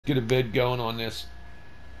Get a bid going on this.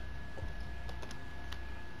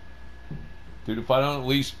 Dude, if I don't at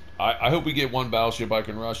least... I hope we get one battleship I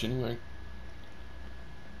can rush anyway.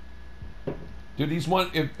 Dude,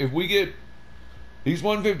 if we get... These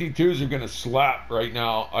 152s are going to slap right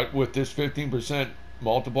now with this 15%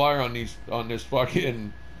 multiplier on this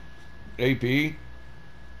fucking AP. I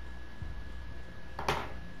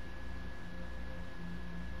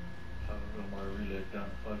don't know why I read down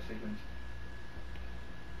 5 seconds.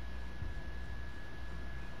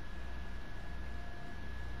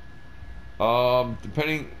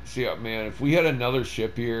 Depending, see, man, if we had another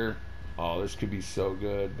ship here, oh, this could be so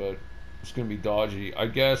good, but it's gonna be dodgy. I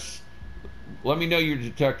guess. Let me know your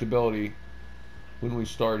detectability when we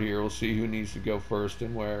start here. We'll see who needs to go first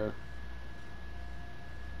and where.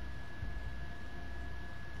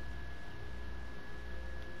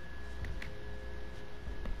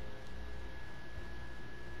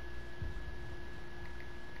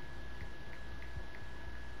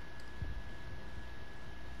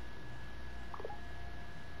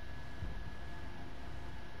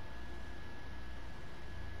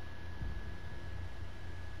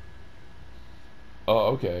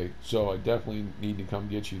 Oh, okay. So I definitely need to come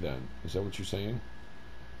get you then. Is that what you're saying?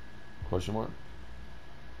 Question mark?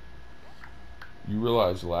 You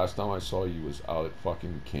realize the last time I saw you was out at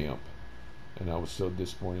fucking camp. And I was so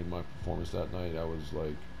disappointed in my performance that night. I was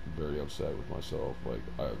like very upset with myself. Like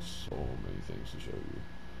I have so many things to show you.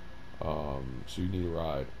 So you need a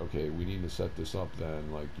ride. Okay, we need to set this up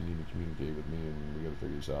then. Like you need to communicate with me and we gotta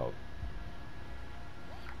figure this out.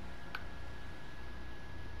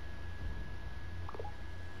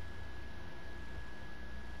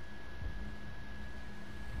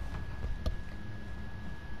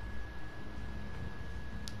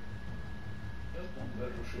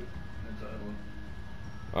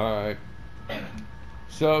 Alright.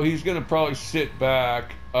 So he's gonna probably sit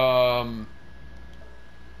back. Alright,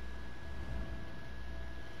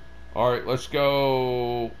 let's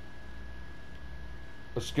go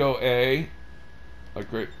A. Like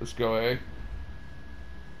great, let's go A.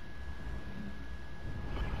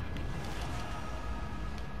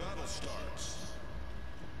 Battle starts.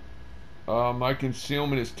 My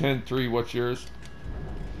concealment is 10-3. What's yours?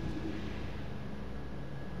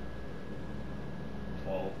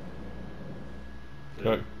 12.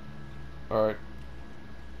 Okay. Alright.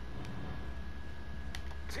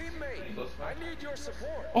 Teammate, I need your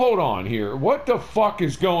support. Hold on here. What the fuck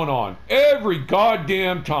is going on? Every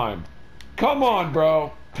goddamn time. Come on,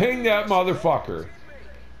 bro. Ping that motherfucker.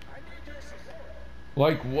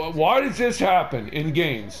 Like, why does this happen in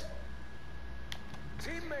games?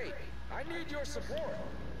 Teammate, I need your support.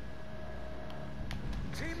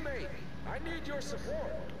 Teammate, I need your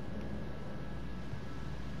support.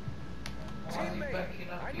 Teammate,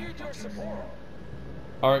 I need your support.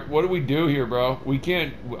 Alright, what do we do here, bro? We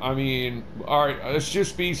can't, I mean, alright, let's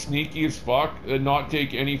just be sneaky as fuck and not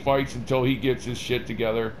take any fights until he gets his shit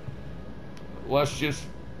together. Let's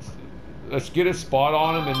get a spot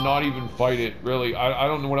on him and not even fight it, really. I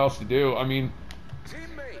don't know what else to do. I mean,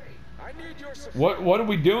 Teammate, I need your support. what are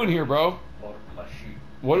we doing here, bro?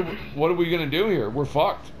 What are we gonna do here? We're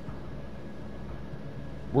fucked.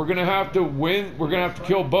 We're gonna have to win. We're gonna have to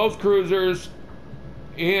kill both cruisers,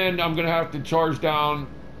 and I'm gonna have to charge down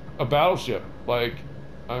a battleship. Like,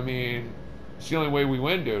 I mean, it's the only way we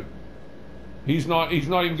win, dude. He's not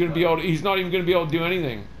even gonna be able to. He's not even gonna be able to do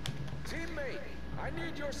anything. Teammate, I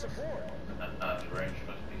need your support. The range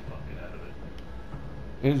must be fucking out of it.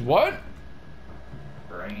 His what?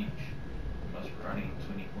 Range must be running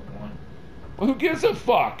 20.1. Well, who gives a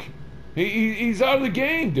fuck? He's out of the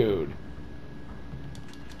game, dude.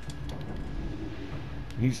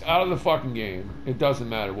 He's out of the fucking game. It doesn't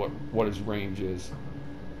matter what his range is.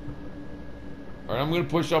 Alright, I'm gonna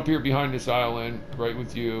push up here behind this island, right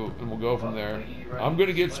with you, and we'll go from there. I'm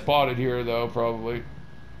gonna get spotted here, though, probably.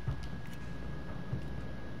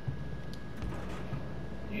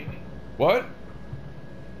 You hear me? What?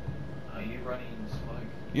 Are you running smoke?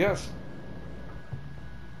 Yes.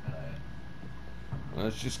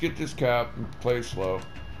 Let's just get this cap and play it slow.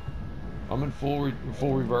 I'm in full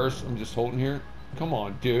reverse. I'm just holding here. Come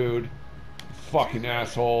on, dude. Fucking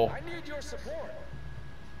asshole. I need your support.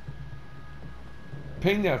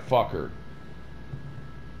 Ping that fucker.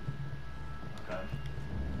 Okay.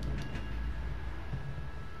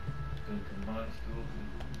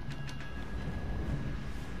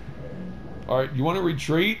 Alright, you want to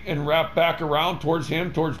retreat and wrap back around towards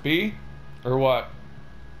him, towards B? Or what?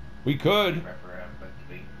 We could. Wrap around back to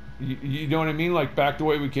B. You know what I mean? Like back the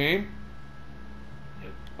way we came?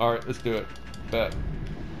 Yep. Alright, let's do it. Bet.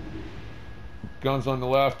 Guns on the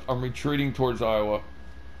left. I'm retreating towards Iowa.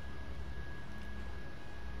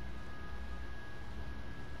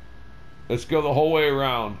 Let's go the whole way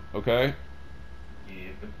around, okay? Yeah,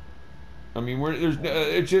 but I mean,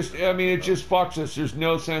 it just fucks us. There's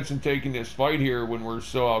no sense in taking this fight here when we're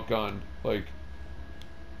so outgunned. Like,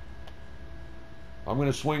 I'm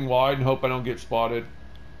gonna swing wide and hope I don't get spotted.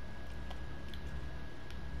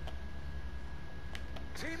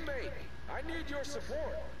 Teammate, I need your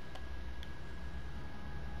support.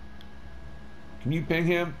 Can you ping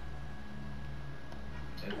him?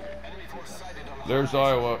 Enemy force sighted on There's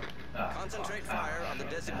Iowa. Concentrate fire on the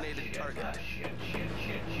designated target.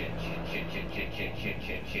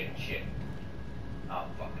 Shit. Oh,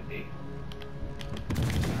 fucking D.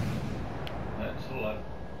 That's the left.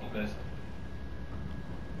 You missed.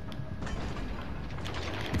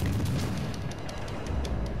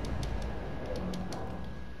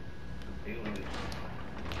 Deal with it.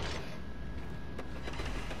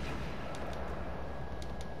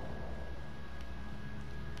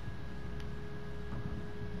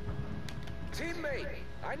 Teammate,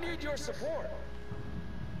 I need your support.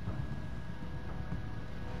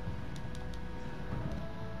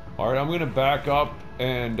 All right, I'm gonna back up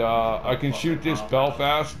and I can shoot this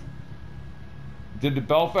Belfast. Did the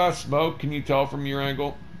Belfast smoke? Can you tell from your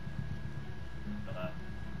angle?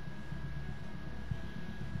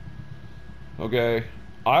 Okay,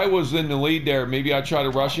 I was in the lead there. Maybe I try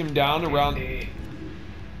to rush him down around.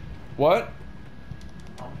 What?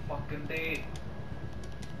 I'm fucking dead.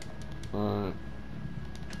 Alright.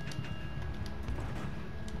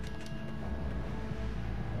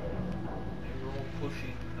 They were all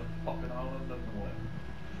pushing the fucking island and away.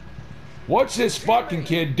 What's this fucking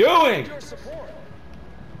kid doing? Your support.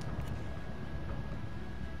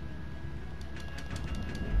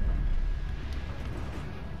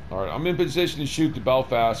 Alright, I'm in position to shoot the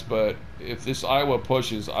Belfast, but if this Iowa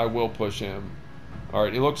pushes, I will push him.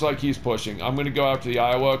 Alright, it looks like he's pushing. I'm going to go after the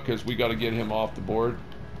Iowa because we got to get him off the board.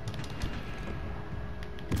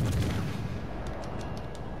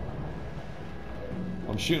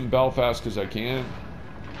 I'm shooting Belfast because I can.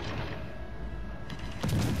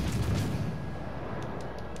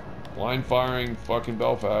 Line firing fucking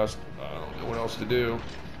Belfast. I don't know what else to do.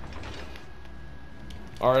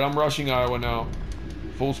 Alright, I'm rushing Iowa now.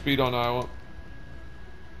 Full speed on Iowa.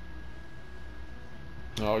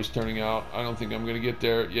 No, he's turning out. I don't think I'm going to get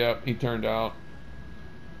there. Yep, he turned out.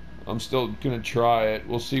 I'm still going to try it.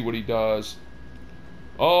 We'll see what he does.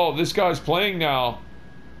 Oh, this guy's playing now.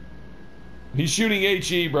 He's shooting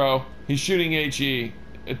HE, bro. He's shooting HE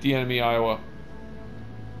at the enemy Iowa.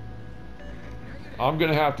 I'm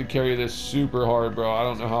going to have to carry this super hard, bro. I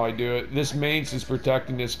don't know how I do it. This Mainz is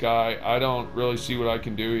protecting this guy. I don't really see what I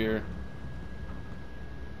can do here.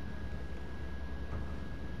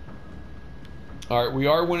 Alright, we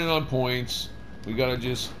are winning on points. We got to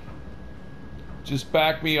just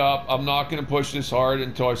back me up. I'm not going to push this hard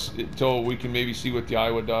until we can maybe see what the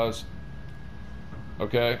Iowa does.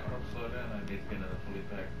 Okay? Slow down, I get another fully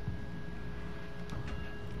packed.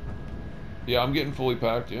 Yeah, I'm getting fully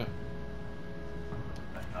packed, yeah.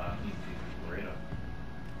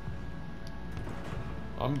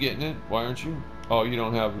 I'm getting it. Why aren't you? Oh, you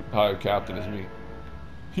don't have higher captain as me.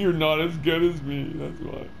 You're not as good as me, that's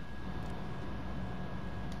why. No,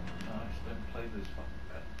 I just didn't play this fucking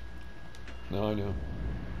bad. No, I know.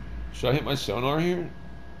 Should I hit my sonar here?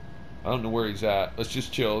 I don't know where he's at. Let's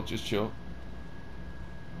just chill, just chill.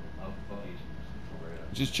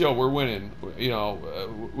 Just chill, we're winning. You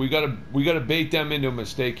know, we gotta bait them into a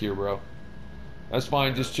mistake here, bro. That's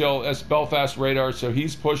fine, just chill. That's Belfast radar, so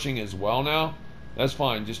he's pushing as well now. That's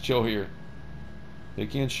fine, just chill here. They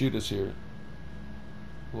can't shoot us here.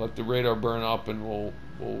 We'll let the radar burn up and we'll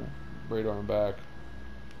radar him back.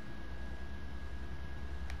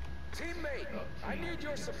 Teammate, I need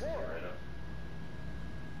your support.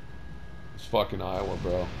 It's fucking Iowa,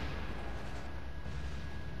 bro.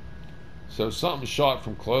 So something shot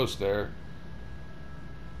from close there.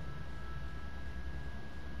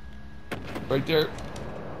 Right there.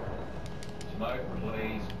 Smoke,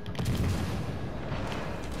 please.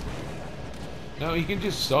 No, he can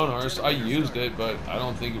just sonar us. I used it, but I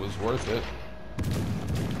don't think it was worth it.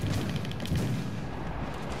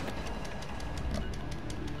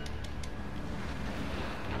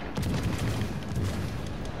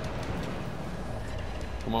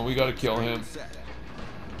 Come on, we gotta kill him.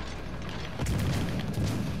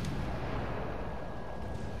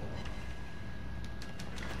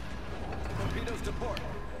 Torpedoes to port.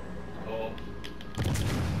 Oh.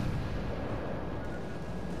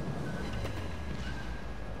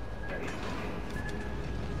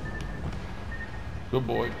 Good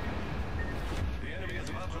boy.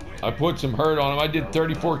 I put some hurt on him. I did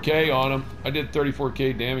 34K on him. I did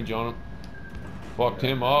 34K damage on him. Fucked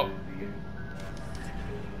him up.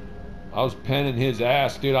 I was penning his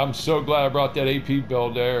ass, dude. I'm so glad I brought that AP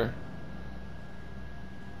build there.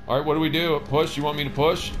 All right, what do we do? Push? You want me to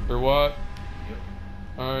push or what? Yep.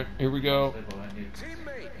 All right, here we go. Stay behind you.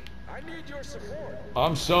 Teammate, I need your support.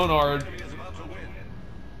 I'm sonared.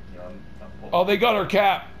 Yeah, I'm Oh, they got our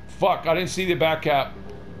cap. Fuck, I didn't see the back cap.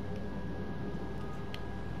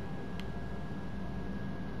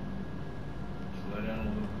 slow down a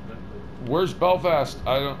little bit. Where's Belfast?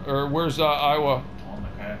 Where's Iowa? On the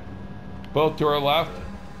cap. Both to our left?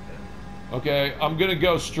 Okay, I'm gonna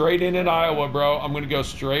go straight in at Iowa, bro. I'm gonna go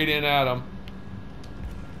straight in at him.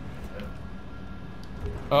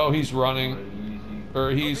 Oh, he's running.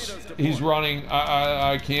 Or he's running.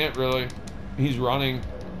 I can't really. He's running.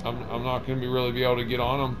 I'm not gonna really be able to get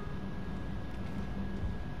on him.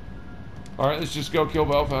 All right, let's just go kill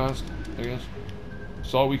Belfast, I guess.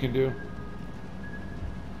 That's all we can do.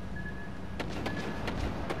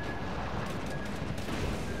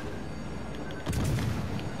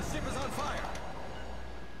 The ship is on fire.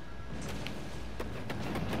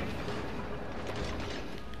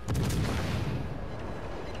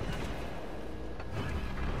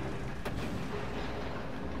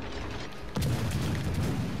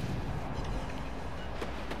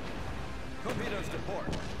 Torpedoes to port.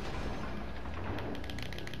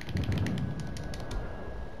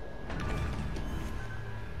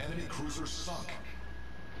 Enemy cruiser sunk.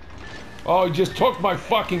 Oh, he just took my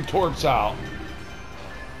fucking torps out.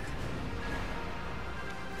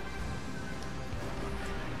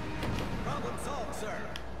 Problem solved, sir.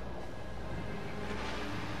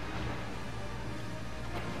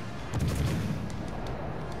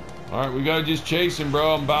 All right, we gotta just chase him,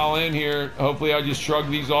 bro. I'm bowing in here. Hopefully, I just shrug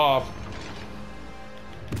these off.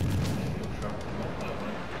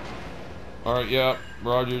 All right, yeah,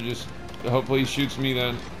 Roger. Just hopefully he shoots me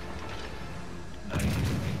then.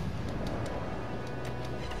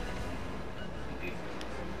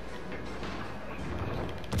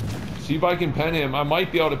 See if I can pen him. I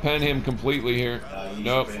might be able to pen him completely here.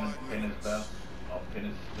 Nope. Pin his bell. I'll pin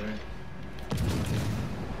his there.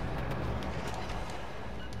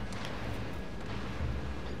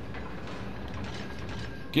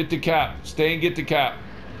 Get the cap. Stay and get the cap.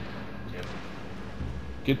 Yep.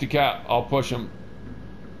 Get the cap. I'll push him.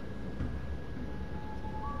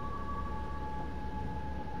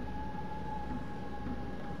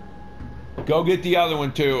 Go get the other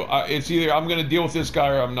one too. It's either I'm gonna deal with this guy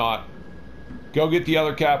or I'm not. Go get the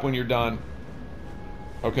other cap when you're done.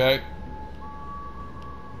 Okay?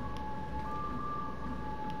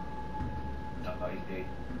 He's dead.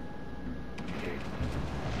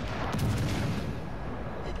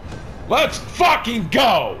 Let's fucking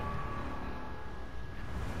go!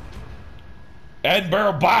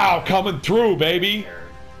 Edinburgh Bow coming through, baby.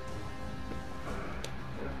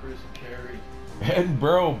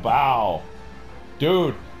 Edinburgh Bow.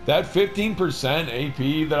 Dude, that 15%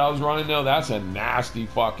 AP that I was running though, that's a nasty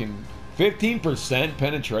fucking 15%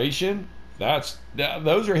 penetration.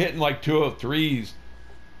 Those are hitting like 203s.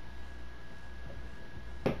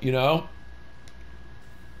 You know?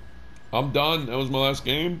 I'm done. That was my last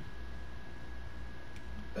game.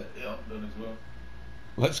 Yeah, I'm done as well.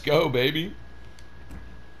 Let's go, baby.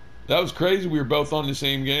 That was crazy. We were both on the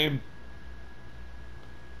same game.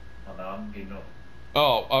 Oh, no, I'm giving up.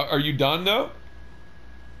 Oh, are you done though?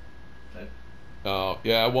 Okay. Oh,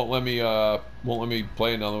 yeah, it won't let me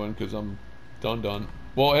play another one because I'm done.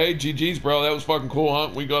 Well, hey, GG's, bro. That was fucking cool,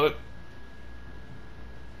 huh? We got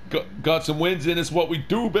it. Got some wins in. It's what we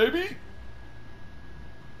do, baby.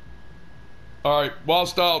 All right, Wild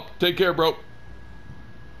Style. Take care, bro.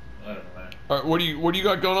 I don't know, man. All right, what do you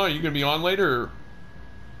got going on? You gonna be on later? Or?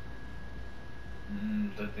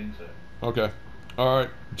 I think so. Okay. All right.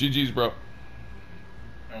 GG's, bro.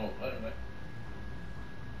 Oh,